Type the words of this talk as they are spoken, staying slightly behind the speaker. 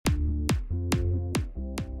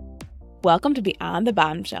Welcome to Beyond the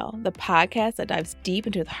Bombshell, the podcast that dives deep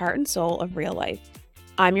into the heart and soul of real life.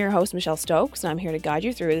 I'm your host, Michelle Stokes, and I'm here to guide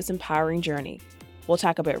you through this empowering journey. We'll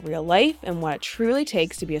talk about real life and what it truly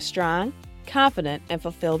takes to be a strong, confident, and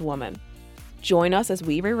fulfilled woman. Join us as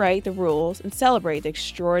we rewrite the rules and celebrate the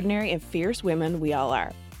extraordinary and fierce women we all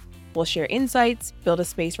are. We'll share insights, build a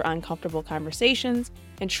space for uncomfortable conversations,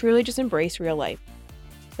 and truly just embrace real life.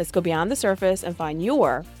 Let's go beyond the surface and find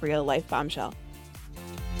your real life bombshell.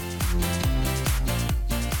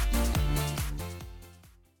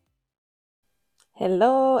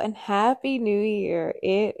 Hello and Happy New Year.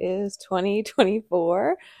 It is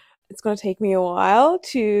 2024. It's going to take me a while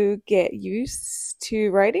to get used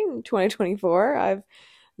to writing 2024. I've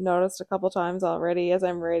noticed a couple times already as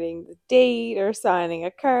I'm writing the date or signing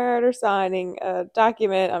a card or signing a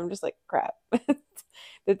document, I'm just like, crap.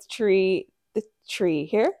 The tree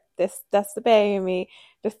here, that's the bay in me.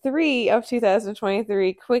 The 3 of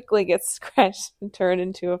 2023 quickly gets scratched and turned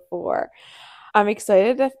into a 4. I'm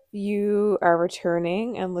excited if you are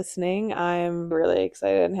returning and listening. I'm really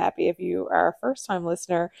excited and happy if you are a first-time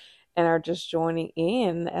listener and are just joining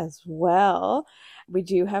in as well. We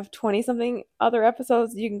do have 20-something other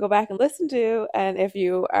episodes you can go back and listen to. And if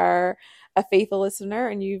you are a faithful listener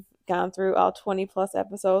and you've gone through all 20-plus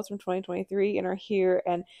episodes from 2023 and are here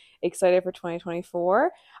and excited for 2024,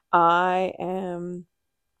 I am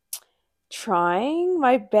trying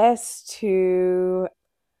my best to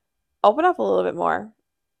open up a little bit more.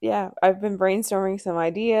 Yeah, I've been brainstorming some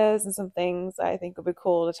ideas and some things I think would be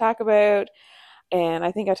cool to talk about. And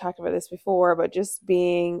I think I talked about this before, but just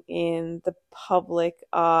being in the public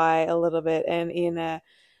eye a little bit and in a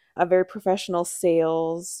very professional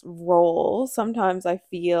sales role, sometimes I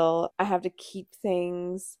feel I have to keep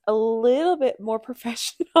things a little bit more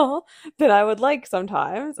professional than I would like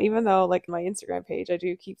sometimes. Even though, like my Instagram page, I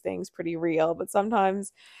do keep things pretty real, but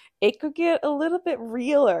sometimes it could get a little bit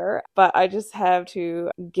realer, but I just have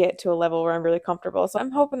to get to a level where I'm really comfortable. So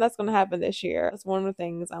I'm hoping that's going to happen this year. That's one of the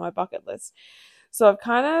things on my bucket list. So I've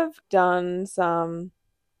kind of done some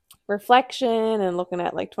reflection and looking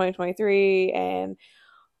at like 2023 and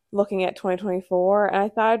looking at 2024, and I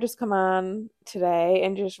thought I'd just come on today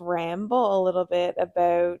and just ramble a little bit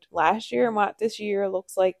about last year and what this year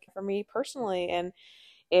looks like for me personally. And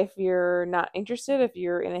if you're not interested, if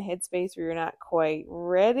you're in a headspace where you're not quite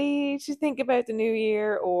ready to think about the new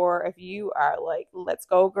year, or if you are like, let's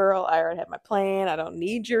go, girl, I already have my plan, I don't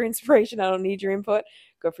need your inspiration, I don't need your input,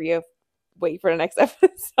 good for you. Wait for the next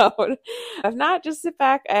episode. If not, just sit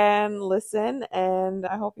back and listen, and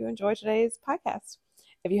I hope you enjoy today's podcast.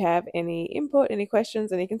 If you have any input, any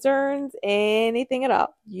questions, any concerns, anything at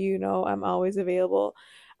all, you know I'm always available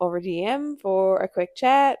over DM for a quick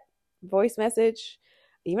chat, voice message,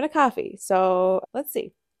 even a coffee. So let's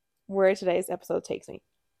see where today's episode takes me.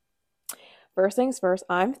 First things first,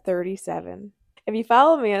 I'm 37. If you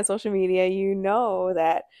follow me on social media, you know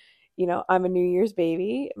that I'm a New Year's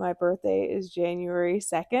baby. My birthday is January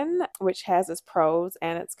 2nd, which has its pros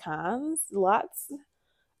and its cons. Lots.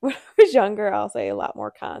 When I was younger, I'll say a lot more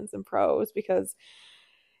cons than pros, because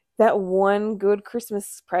that one good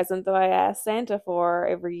Christmas present that I asked Santa for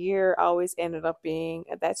every year always ended up being,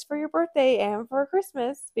 that's for your birthday and for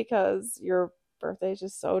Christmas, because your birthday is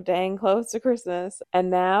just so dang close to Christmas. And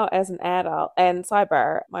now as an adult, and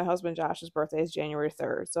sidebar, my husband Josh's birthday is January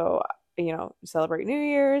 3rd. So, celebrate New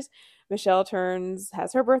Year's. Michelle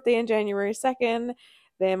has her birthday on January 2nd.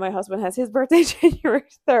 Then my husband has his birthday January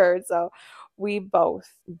 3rd. So we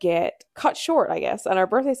both get cut short, I guess, on our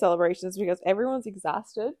birthday celebrations because everyone's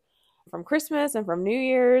exhausted from Christmas and from New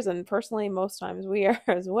Year's. And personally, most times we are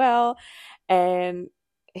as well. And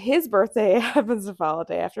his birthday happens to fall a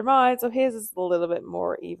day after mine. So his is a little bit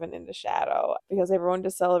more even in the shadow because everyone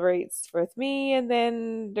just celebrates with me. And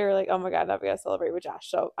then they're like, oh my God, now we got to celebrate with Josh.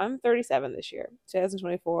 So I'm 37 this year.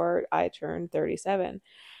 2024, I turned 37.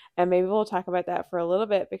 And maybe we'll talk about that for a little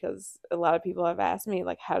bit because a lot of people have asked me,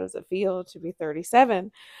 like, how does it feel to be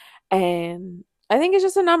 37? And I think it's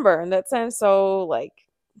just a number. And that sounds so like,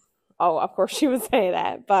 oh, of course she would say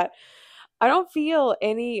that. But I don't feel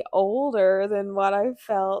any older than what I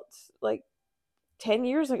felt like 10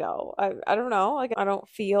 years ago. I don't know. Like, I don't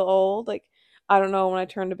feel old. Like, I don't know when I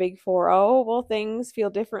turned a big 4-0, will things feel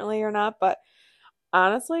differently or not? But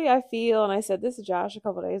honestly, I feel, and I said this to Josh a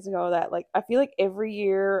couple of days ago, that like I feel like every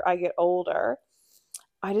year I get older,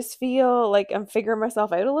 I just feel like I'm figuring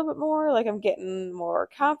myself out a little bit more, like I'm getting more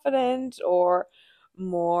confident or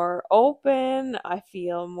more open. I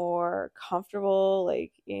feel more comfortable,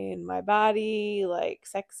 like in my body, like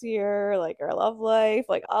sexier, like our love life,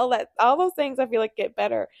 like all those things I feel like get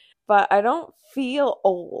better. But I don't feel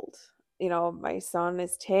old. my son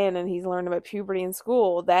is 10 and he's learning about puberty in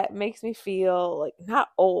school. That makes me feel like not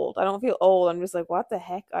old. I don't feel old. I'm just like, what the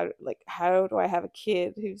heck? How do I have a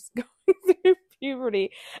kid who's going through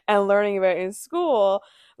puberty and learning about it in school?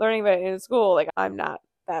 Like, I'm not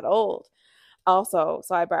that old. Also,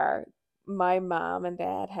 sidebar, my mom and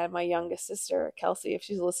dad had my youngest sister, Kelsey, if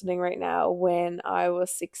she's listening right now, when I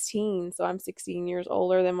was 16. So I'm 16 years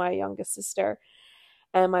older than my youngest sister.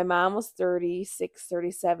 And my mom was 36,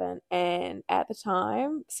 37. And at the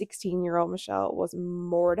time, 16-year-old Michelle was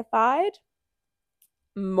mortified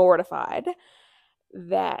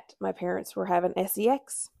that my parents were having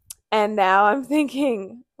sex. And now I'm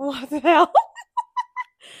thinking, what the hell?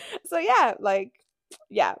 So yeah,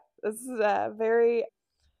 this is very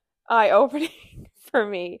eye-opening for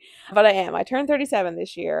me. But I turned 37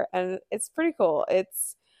 this year, and it's pretty cool.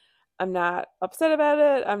 I'm not upset about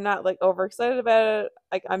it. I'm not like overexcited about it.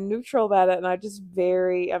 Like, I'm neutral about it, and I'm just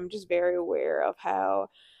very aware of how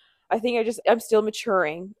I'm still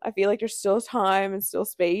maturing. I feel like there's still time and still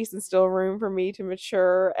space and still room for me to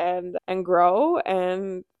mature and grow.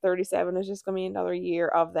 And 37 is just gonna be another year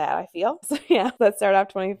of that, I feel. So yeah, let's start off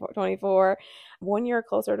 24, 1 year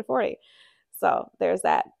closer to 40. So there's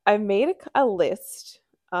that. I made a list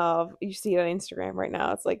of, you see it on Instagram right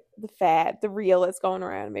now. It's like the reel that's going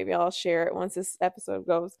around. Maybe I'll share it once this episode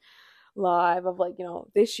goes live, of like,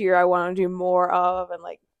 this year I want to do more of and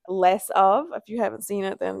like less of. If you haven't seen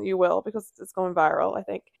it, then you will, because it's going viral, I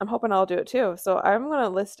think. I'm hoping I'll do it too. So I'm going to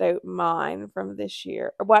list out mine from this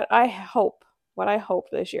year, what I hope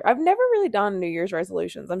this year. I've never really done New Year's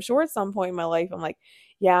resolutions. I'm sure at some point in my life I'm like,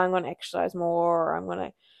 yeah, I'm going to exercise more, or I'm going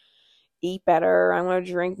to eat better, I'm going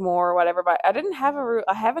to drink more, or whatever. But I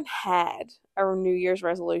haven't had a New Year's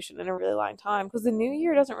resolution in a really long time, because the new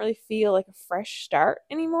year doesn't really feel like a fresh start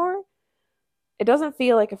anymore. It doesn't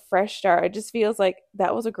feel like a fresh start. It just feels like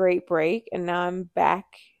that was a great break, and now I'm back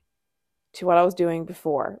to what I was doing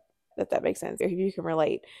before, if that makes sense, if you can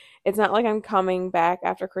relate. It's not like I'm coming back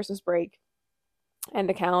after Christmas break and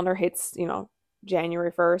the calendar hits,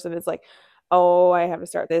 January 1st, and it's like, oh, I have to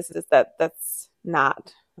start this. That's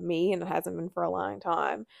not me, and it hasn't been for a long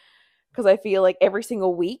time. Because I feel like every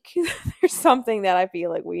single week there's something that I feel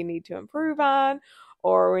like we need to improve on,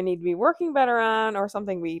 or we need to be working better on, or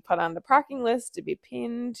something we put on the parking list to be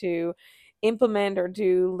pinned to implement or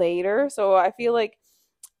do later. So I feel like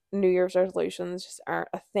New Year's resolutions just aren't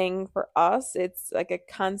a thing for us. It's like a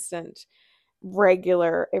constant,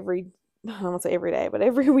 regular, I won't say every day, but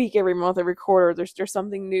every week, every month, every quarter, there's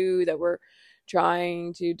something new that we're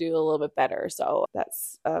trying to do a little bit better. So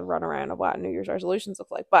that's a runaround of what New Year's resolutions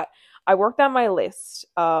look like. But I worked on my list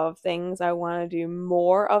of things I want to do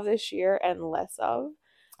more of this year and less of.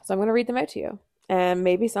 So I'm going to read them out to you. And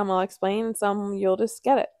maybe some I'll explain, and some you'll just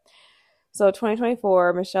get it. So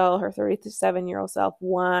 2024, Michelle, her 37-year-old self,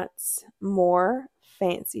 wants more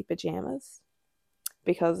fancy pajamas.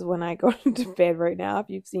 Because when I go to bed right now, if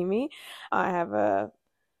you've seen me, I have a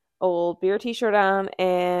old beer t-shirt on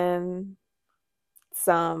and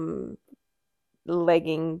some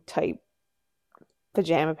legging type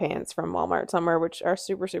pajama pants from Walmart somewhere, which are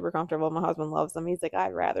super, super comfortable. My husband loves them. He's like,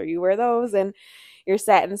 I'd rather you wear those than your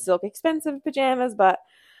satin silk expensive pajamas, but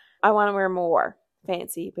I want to wear more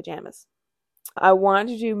fancy pajamas. I want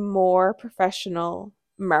to do more professional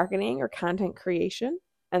marketing or content creation,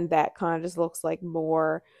 and that kind of just looks like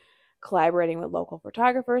more collaborating with local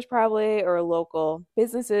photographers probably, or local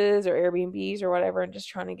businesses or Airbnbs or whatever, and just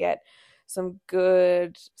trying to get some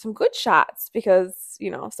good shots, because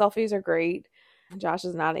selfies are great. Josh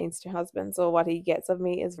is not an instant husband, so what he gets of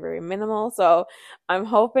me is very minimal. So I'm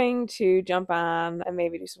hoping to jump on and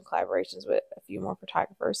maybe do some collaborations with a few more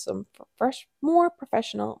photographers, some more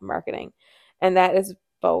professional marketing. And that is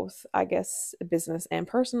both, I guess, business and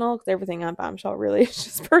personal, because everything on Bombshell really is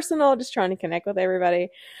just personal, just trying to connect with everybody.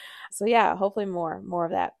 So yeah, hopefully more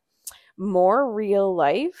of that. More real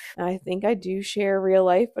life. I think I do share real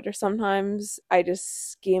life, but there's sometimes I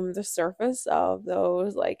just skim the surface of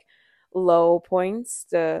those like low points,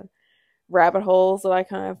 the rabbit holes that I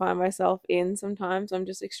kind of find myself in sometimes. I'm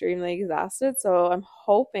just extremely exhausted. So I'm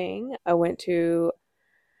hoping. I went to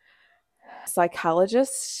a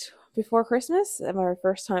psychologist before Christmas, my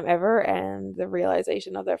first time ever, and the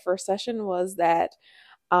realization of that first session was that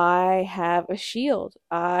I have a shield.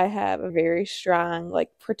 I have a very strong,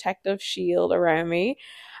 like, protective shield around me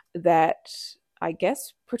that I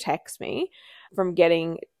guess protects me from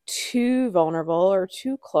getting too vulnerable or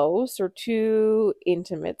too close or too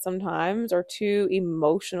intimate sometimes, or too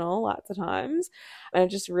emotional lots of times. And it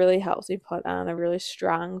just really helps me put on a really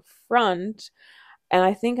strong front And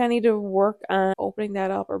I think I need to work on opening that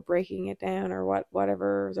up or breaking it down or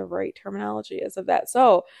whatever the right terminology is of that.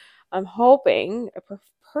 So I'm hoping a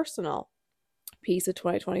personal piece of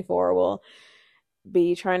 2024 will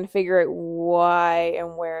be trying to figure out why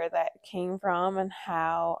and where that came from and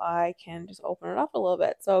how I can just open it up a little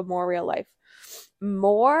bit. So more real life,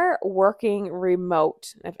 more working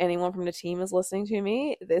remote. If anyone from the team is listening to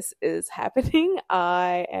me, this is happening.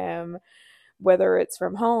 I am, whether it's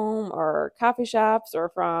from home or coffee shops or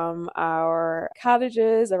from our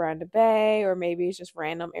cottages around the bay, or maybe it's just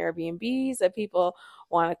random Airbnbs that people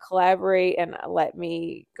want to collaborate and let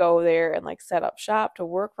me go there and like set up shop to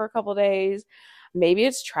work for a couple days. Maybe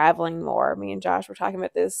it's traveling more. Me and Josh were talking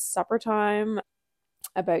about this supper time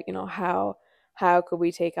about, how could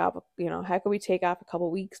we take off, how could we take off a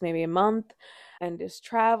couple weeks, maybe a month, and just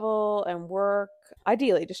travel and work,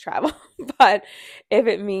 ideally just travel. But if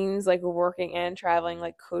it means like working and traveling,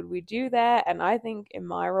 like, could we do that? And I think in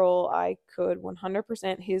my role I could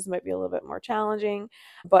 100%. His might be a little bit more challenging,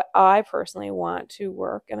 but I personally want to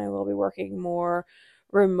work, and I will be working more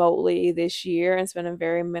remotely this year and spending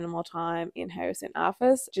very minimal time in-house in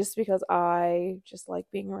office, just because I just like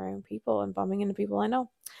being around people and bumping into people I know.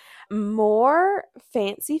 More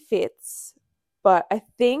fancy fits, but I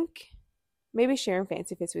think maybe sharing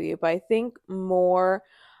fancy fits with you, but I think more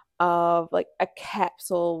of like a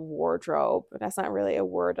capsule wardrobe. That's not really a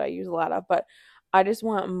word I use a lot of, but I just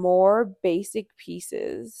want more basic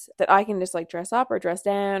pieces that I can just like dress up or dress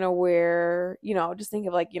down or wear, just think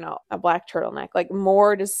of like, a black turtleneck, like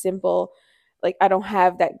more just simple. Like, I don't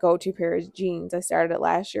have that go-to pair of jeans. I started it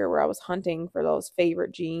last year where I was hunting for those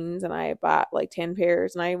favorite jeans, and I bought like 10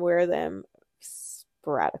 pairs and I wear them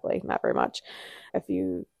sporadically, not very much. If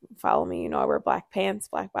you follow me, I wear black pants,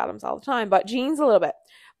 black bottoms all the time, but jeans a little bit.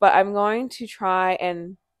 But I'm going to try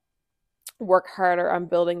and work harder on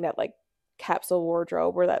building that like capsule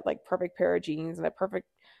wardrobe, where that like perfect pair of jeans and that perfect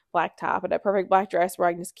black top and that perfect black dress where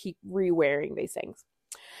I can just keep re-wearing these things.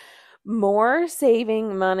 More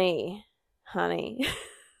saving money, honey.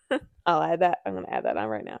 I'll add that. I'm going to add that on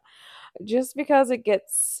right now. Just because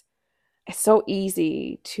it's so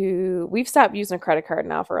easy we've stopped using a credit card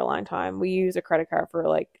now for a long time. We use a credit card for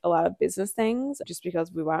like a lot of business things just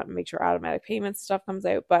because we want to make sure automatic payments stuff comes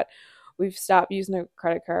out, but we've stopped using a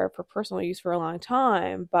credit card for personal use for a long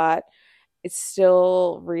time. But it's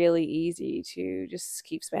still really easy to just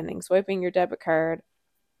keep spending, swiping your debit card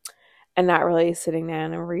and not really sitting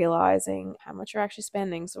down and realizing how much you're actually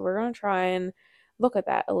spending. So we're going to try and look at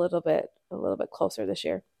that a little bit closer this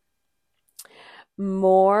year.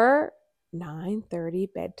 More 9:30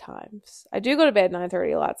 bedtimes. I do go to bed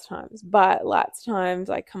 9:30 lots of times, but lots of times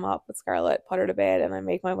I come up with Scarlett, put her to bed, and I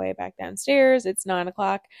make my way back downstairs. It's 9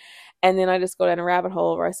 o'clock, and then I just go down a rabbit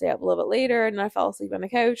hole where I stay up a little bit later, and I fall asleep on the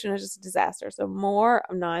couch, and it's just a disaster. So more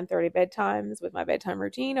 9:30 bedtimes with my bedtime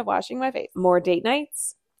routine of washing my face. More date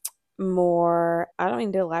nights. More, I don't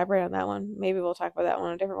need to elaborate on that one. Maybe we'll talk about that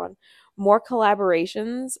one, a different one. More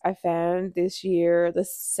collaborations. I found this year, the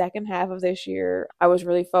second half of this year, I was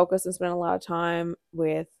really focused and spent a lot of time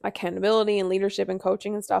with accountability and leadership and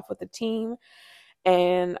coaching and stuff with the team.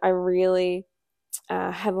 And I really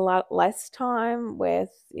had a lot less time with,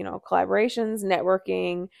 collaborations,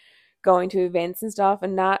 networking, going to events and stuff.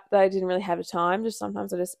 And not that I didn't really have the time, just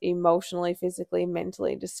sometimes I just emotionally, physically,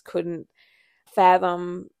 mentally just couldn't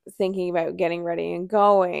fathom thinking about getting ready and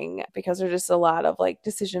going, because there's just a lot of like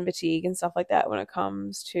decision fatigue and stuff like that when it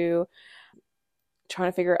comes to trying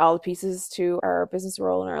to figure out all the pieces to our business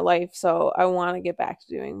role in our life. So I want to get back to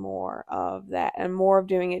doing more of that, and more of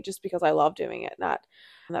doing it just because I love doing it, not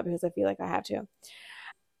because I feel like I have to.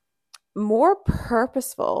 More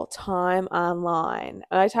purposeful time online.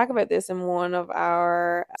 And I talk about this in one of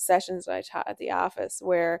our sessions that I taught at the office,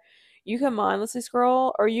 where you can mindlessly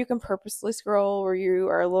scroll or you can purposely scroll, where you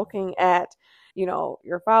are looking at,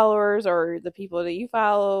 your followers or the people that you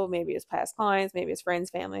follow, maybe as past clients, maybe as friends,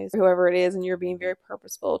 families, whoever it is, and you're being very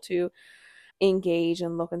purposeful to engage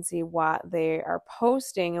and look and see what they are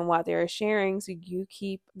posting and what they're sharing. So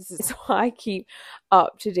this is why I keep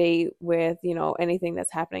up to date with, anything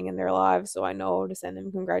that's happening in their lives. So I know to send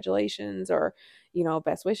them congratulations or,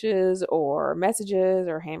 best wishes or messages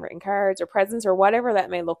or handwritten cards or presents or whatever that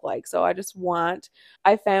may look like. So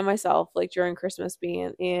I found myself like during Christmas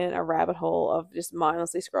being in a rabbit hole of just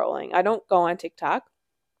mindlessly scrolling. I don't go on TikTok,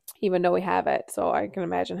 even though we have it. So I can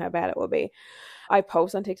imagine how bad it will be. I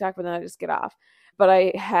post on TikTok, but then I just get off. But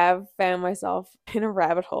I have found myself in a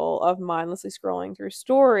rabbit hole of mindlessly scrolling through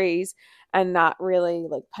stories and not really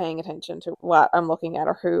like paying attention to what I'm looking at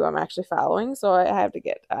or who I'm actually following. So I have to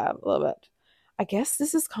get a little bit, I guess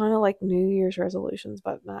this is kind of like New Year's resolutions,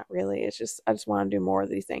 but not really. It's just, I just want to do more of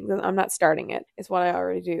these things. I'm not starting it. It's what I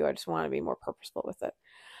already do. I just want to be more purposeful with it.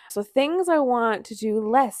 So things I want to do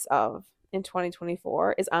less of in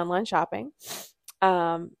 2024 is online shopping.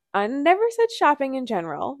 I never said shopping in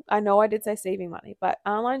general. I know I did say saving money, but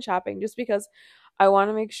online shopping, just because I want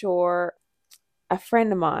to make sure. A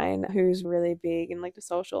friend of mine who's really big in like the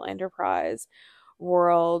social enterprise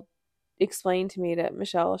world explained to me that,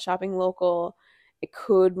 Michelle, shopping local, it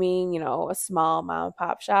could mean, a small mom and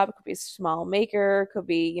pop shop, it could be a small maker, it could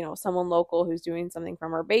be, someone local who's doing something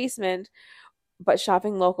from her basement. But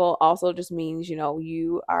shopping local also just means,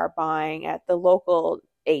 you are buying at the local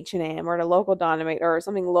H&M or the local Dynamite or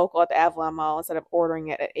something local at the Avalon Mall instead of ordering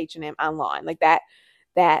it at H&M online. Like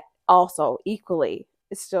that also equally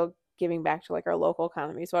is still giving back to like our local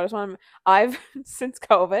economy. So I've since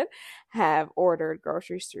COVID have ordered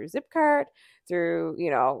groceries through Zipcart, through,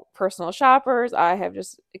 personal shoppers. I have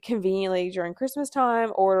just conveniently during Christmas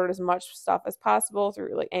time ordered as much stuff as possible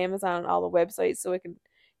through like Amazon and all the websites so it can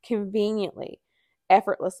conveniently,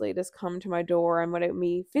 effortlessly just come to my door and without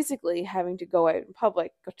me physically having to go out in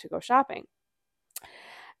public to go shopping.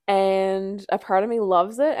 And a part of me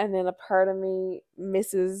loves it, and then a part of me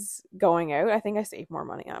misses going out. I think I save more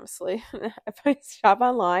money, honestly. If I shop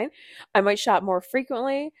online, I might shop more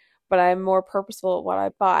frequently, but I'm more purposeful at what I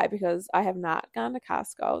buy because I have not gone to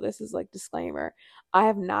Costco. This is like disclaimer. I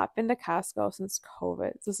have not been to Costco since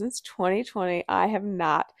COVID. So since 2020, I have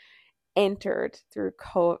not entered through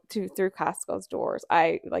Costco's doors.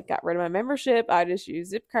 I like got rid of my membership. I just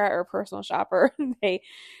use Zipcart or Personal Shopper. They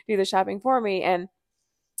do the shopping for me, and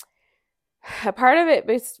a part of it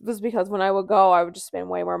was because when I would go, I would just spend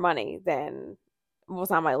way more money than was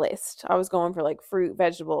on my list. I was going for like fruit,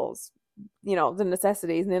 vegetables, the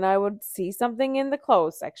necessities. And then I would see something in the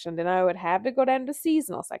clothes section. Then I would have to go down to the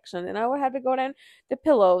seasonal section. Then I would have to go down to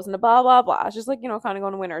pillows and the blah, blah, blah. It's just like, kind of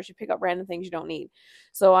going to Winners. You pick up random things you don't need.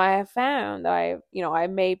 So I have found that I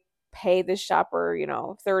may pay this shopper,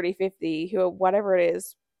 30, 50, whatever it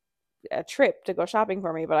is, a trip to go shopping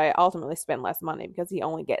for me, but I ultimately spend less money because he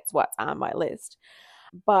only gets what's on my list.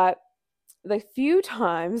 But the few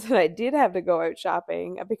times that I did have to go out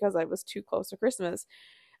shopping because I was too close to Christmas,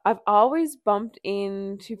 I've always bumped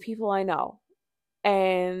into people I know.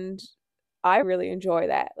 And I really enjoy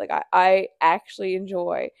that. Like I actually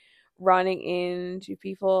enjoy running into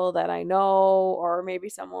people that I know, or maybe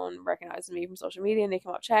someone recognizes me from social media and they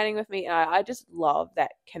come up chatting with me. And I just love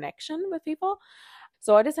that connection with people.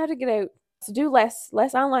 So I just had to get out to do less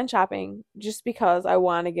online shopping just because I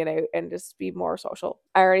want to get out and just be more social.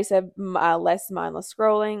 I already said less mindless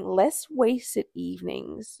scrolling, less wasted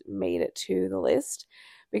evenings made it to the list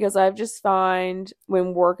because I've just find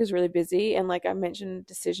when work is really busy, and like I mentioned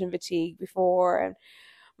decision fatigue before, and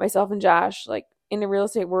myself and Josh, like in the real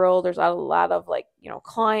estate world, there's a lot of like,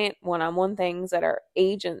 client one-on-one things that our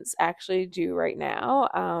agents actually do right now.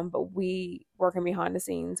 But we working behind the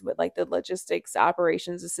scenes with like the logistics, the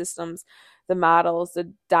operations, the systems, the models,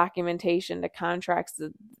 the documentation, the contracts.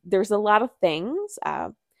 There's a lot of things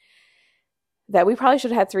that we probably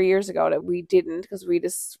should have had 3 years ago that we didn't because we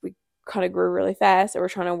kind of grew really fast and we're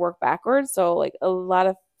trying to work backwards. So like a lot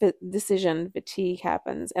of decision fatigue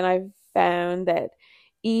happens. And I've found that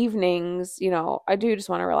evenings, I do just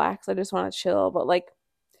want to relax. I just want to chill, but like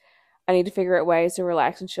I need to figure out ways to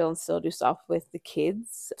relax and chill and still do stuff with the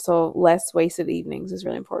kids. So less wasted evenings is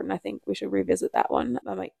really important. I think we should revisit that one.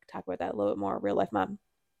 I might talk about that a little bit more. Real life mom.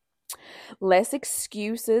 Less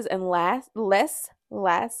excuses and less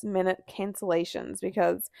last minute cancellations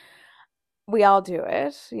because we all do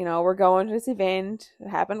it. We're going to this event. It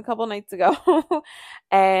happened a couple nights ago.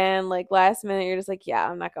 And like last minute, you're just like, yeah,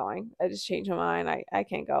 I'm not going. I just changed my mind. I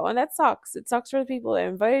can't go. And that sucks. It sucks for the people that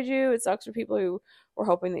invited you. It sucks for people who were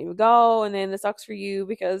hoping that you would go. And then it sucks for you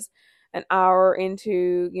because an hour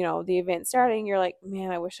into, the event starting, you're like,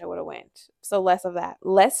 man, I wish I would have went. So less of that.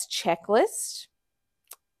 Less checklist.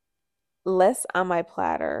 Less on my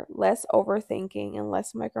platter. Less overthinking and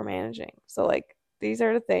less micromanaging. So like these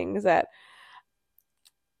are the things that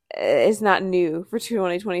is not new for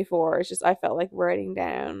 2024. It's just I felt like writing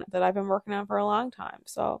down that I've been working on for a long time.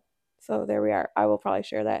 So there we are. I will probably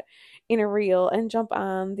share that in a reel and jump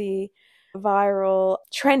on the viral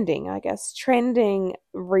trending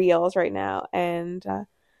reels right now and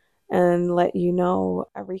let you know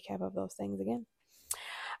a recap of those things again.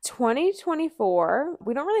 2024,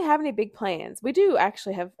 we don't really have any big plans. We do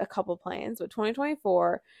actually have a couple plans, but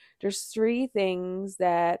 2024, there's 3 things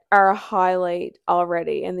that are a highlight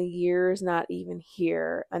already, and the year's not even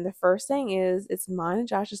here. And the first thing is, it's mine and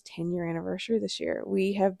Josh's 10-year anniversary this year.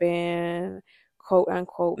 We have been quote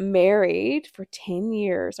unquote married for 10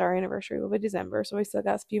 years. Our anniversary will be December, so we still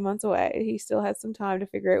got a few months away. He still has some time to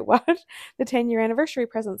figure out what the 10-year anniversary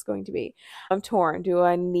present's going to be. I'm torn. Do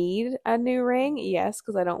I need a new ring? Yes,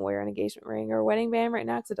 because I don't wear an engagement ring or a wedding band right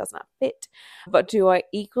now because it does not fit. But do I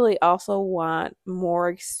equally also want more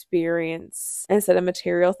experience instead of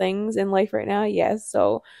material things in life right now? Yes.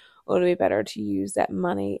 So would it be better to use that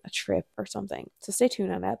money, a trip or something? So stay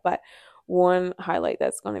tuned on that. But one highlight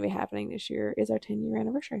that's going to be happening this year is our 10-year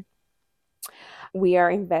anniversary. We are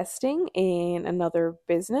investing in another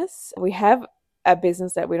business. We have a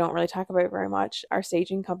business that we don't really talk about very much, our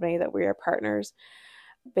staging company that we are partners.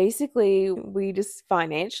 Basically, we just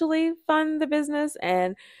financially fund the business,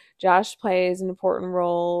 and Josh plays an important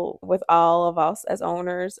role with all of us as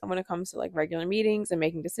owners when it comes to like regular meetings and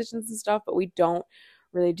making decisions and stuff, but we don't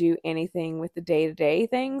really do anything with the day-to-day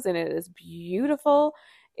things, and it is beautiful.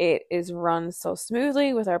 It is run so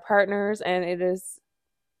smoothly with our partners, and it is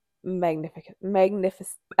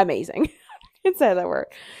magnificent, amazing. I can say that word.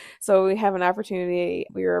 So we have an opportunity.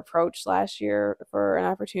 We were approached last year for an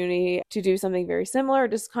opportunity to do something very similar,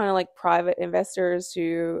 just kind of like private investors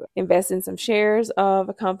to invest in some shares of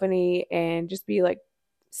a company and just be like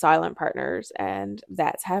silent partners. And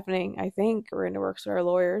that's happening. I think we're in the works with our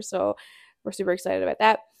lawyers. So we're super excited about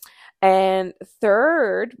that. And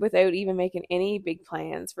third, without even making any big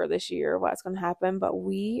plans for this year, what's going to happen, but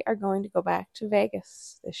we are going to go back to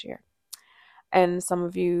Vegas this year. And some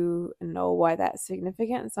of you know why that's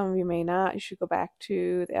significant, and some of you may not. You should go back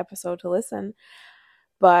to the episode to listen.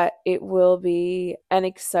 But it will be an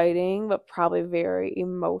exciting, but probably very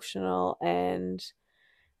emotional and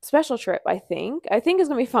special trip, I think. I think it's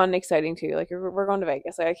going to be fun and exciting too. Like we're going to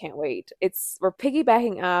Vegas. Like, I can't wait. We're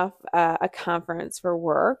piggybacking off a conference for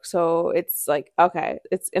work. So it's like, okay,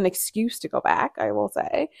 it's an excuse to go back, I will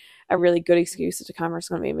say. A really good excuse. The conference is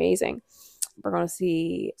going to be amazing. We're going to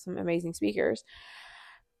see some amazing speakers.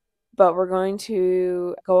 But we're going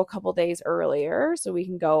to go a couple days earlier so we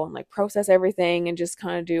can go and like process everything and just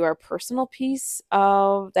kind of do our personal piece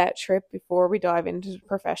of that trip before we dive into the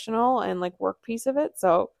professional and like work piece of it.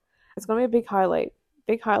 So it's going to be a big highlight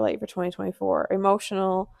for 2024.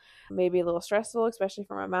 Emotional, maybe a little stressful, especially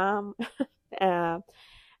for my mom.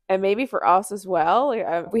 And maybe for us as well.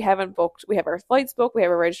 We haven't booked, we have our flights booked, we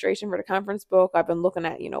have a registration for the conference book. I've been looking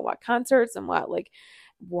at, what concerts and what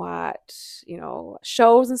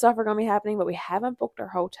shows and stuff are going to be happening, but we haven't booked our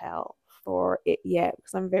hotel for it yet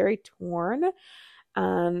because I'm very torn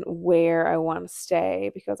on where I want to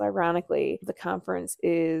stay, because ironically, the conference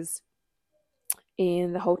is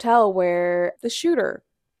in the hotel where the shooter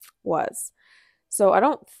was. So I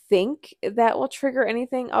don't think that will trigger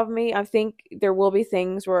anything of me. I think there will be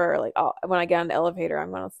things where like when I get on the elevator,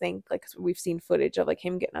 I'm going to think like, 'cause we've seen footage of like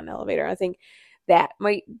him getting on the elevator. I think that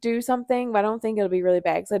might do something, but I don't think it'll be really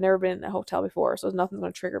bad because I've never been in a hotel before. So nothing's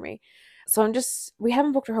going to trigger me. So we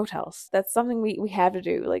haven't booked our hotels. That's something we have to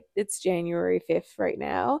do. Like it's January 5th right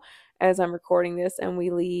now as I'm recording this, and we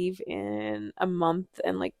leave in a month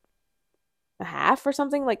and like a half or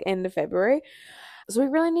something, like end of February. So we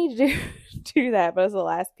really need to do that, but it's the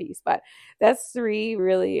last piece. But that's 3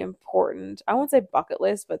 really important, I won't say bucket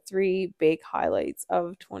list, but 3 big highlights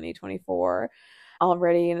of 2024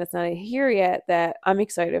 already. And it's not here yet that I'm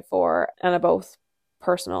excited for on a both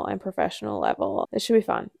personal and professional level. It should be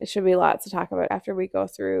fun. It should be lots to talk about after we go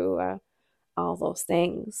through all those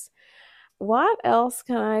things. What else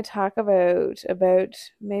can I talk about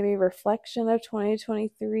maybe reflection of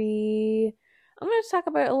 2023? I'm going to talk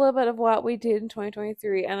about a little bit of what we did in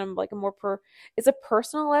 2023, and I'm like it's a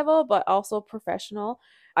personal level, but also professional.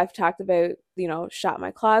 I've talked about, Shop My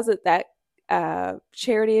Closet, that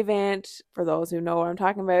charity event, for those who know what I'm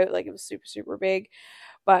talking about. Like it was super, super big.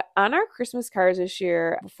 But on our Christmas cards this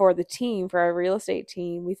year for the team, for our real estate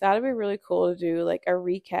team, we thought it'd be really cool to do like a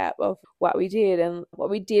recap of what we did and what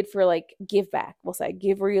we did for like give back. We'll say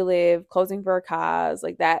give where you live, closing for a cause,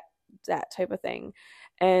 like that type of thing.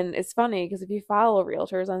 And it's funny because if you follow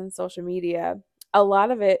realtors on social media, a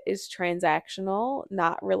lot of it is transactional,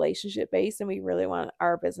 not relationship based. And we really want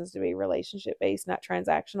our business to be relationship based, not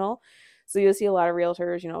transactional. So you'll see a lot of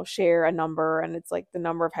realtors, share a number, and it's like the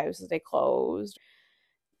number of houses they closed.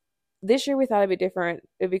 This year we thought it'd be different.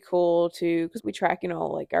 It'd be cool because we track,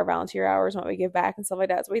 like our volunteer hours and what we give back and stuff like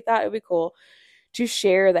that. So we thought it'd be cool to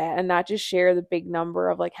share that and not just share the big number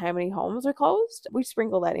of like how many homes are closed. We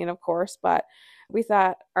sprinkle that in, of course, but we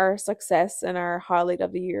thought our success and our highlight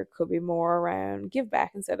of the year could be more around give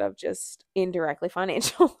back instead of just indirectly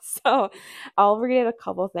financial. So I'll read a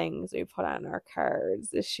couple things we put on our cards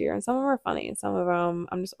this year, and some of them are funny and some of them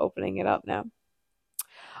I'm just opening it up now.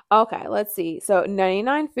 Okay, let's see. So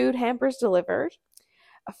 99 food hampers delivered,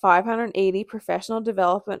 580 professional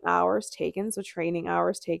development hours taken, so training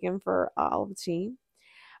hours taken for all the team.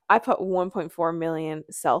 I put 1.4 million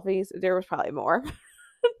selfies. There was probably more.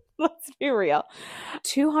 Let's be real.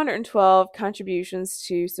 212 contributions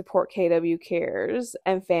to support KW Cares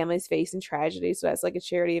and families facing tragedy. So that's like a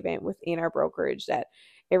charity event within our brokerage that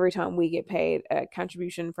every time we get paid, a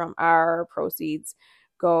contribution from our proceeds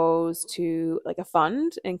goes to like a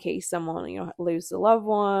fund in case someone, loses a loved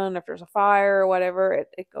one, if there's a fire or whatever,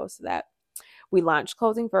 it goes to that. We launched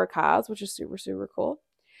clothing for a cause, which is super, super cool.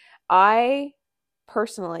 I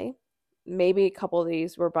personally, maybe a couple of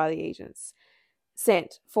these were by the agents,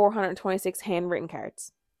 sent 426 handwritten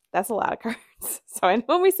cards. That's a lot of cards. So I know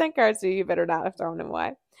when we sent cards to you, you better not have thrown them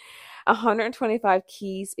away. 125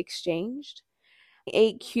 keys exchanged.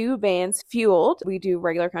 8 Q bands fueled. We do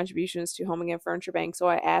regular contributions to Home Again Furniture Bank. So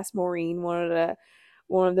I asked Maureen, one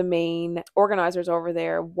of the main organizers over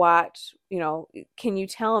there, can you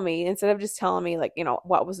tell me, instead of just telling me like,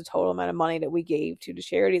 what was the total amount of money that we gave to the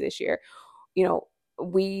charity this year,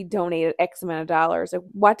 we donated X amount of dollars. Like,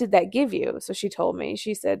 what did that give you? So she told me,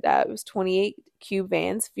 she said that it was 28 cube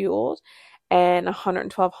vans fueled and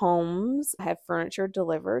 112 homes have furniture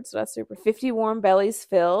delivered. So that's super. 50 warm bellies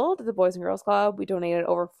filled. The Boys and Girls Club. We donated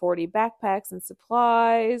over 40 backpacks and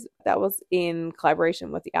supplies. That was in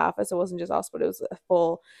collaboration with the office. It wasn't just us, but it was a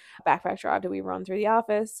full backpack drive that we run through the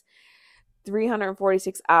office.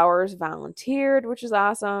 346 hours volunteered, which is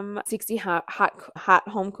awesome. 60 hot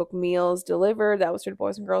home cooked meals delivered. That was for the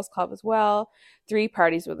Boys and Girls Club as well. 3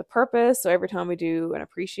 parties with a purpose. So every time we do an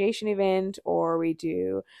appreciation event or we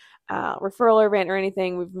do a referral event or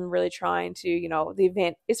anything, we've been really trying to, the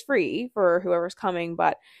event is free for whoever's coming,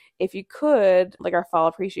 but if you could, like our fall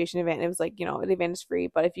appreciation event, it was like, the event is free,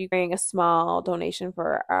 but if you bring a small donation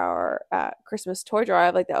for our Christmas toy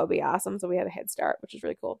drive, like that would be awesome. So we had a head start, which is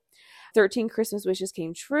really cool. 13 Christmas wishes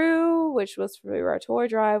came true, which was for our toy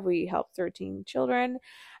drive. We helped 13 children,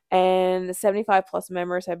 and 75 plus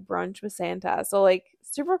members had brunch with Santa. So like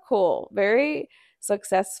super cool, very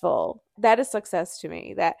successful. That is success to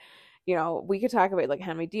me. That we could talk about like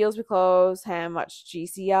how many deals we closed, how much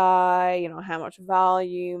GCI, how much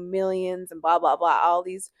volume, millions, and blah blah blah. All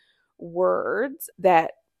these words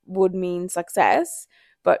that would mean success,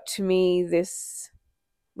 but to me,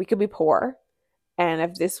 we could be poor. And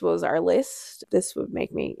if this was our list, this would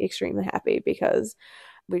make me extremely happy because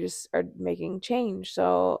we just are making change.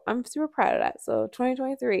 So I'm super proud of that. So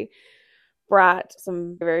 2023 brought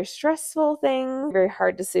some very stressful things, very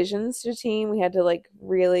hard decisions to the team. We had to like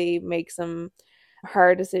really make some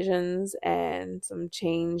hard decisions and some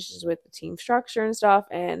changes with the team structure and stuff.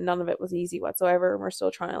 And none of it was easy whatsoever. We're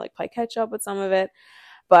still trying to like play catch up with some of it.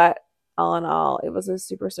 But all in all, it was a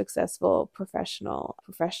super successful professional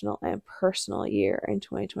and personal year in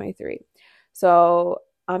 2023. So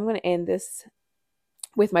I'm going to end this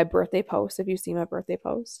with my birthday post. If you see my birthday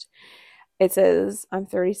post, it says, I'm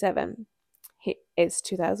 37. It's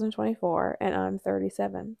 2024 and I'm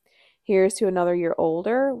 37. Here's to another year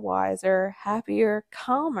older, wiser, happier,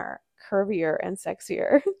 calmer, curvier, and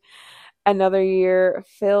sexier. Another year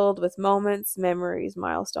filled with moments, memories,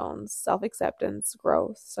 milestones, self-acceptance,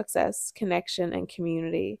 growth, success, connection, and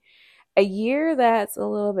community. A year that's a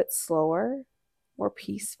little bit slower, more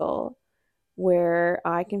peaceful, where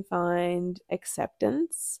I can find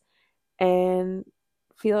acceptance and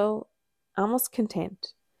feel almost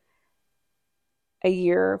content. A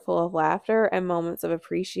year full of laughter and moments of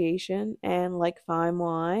appreciation. And like fine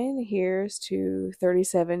wine, here's to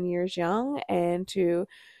 37 years young and to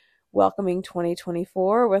welcoming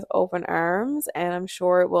 2024 with open arms. And I'm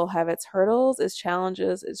sure it will have its hurdles, its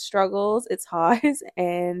challenges, its struggles, its highs,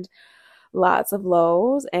 and lots of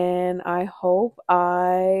lows. And I hope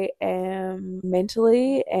I am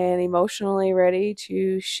mentally and emotionally ready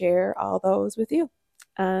to share all those with you.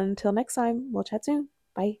 Until next time, we'll chat soon.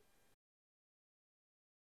 Bye.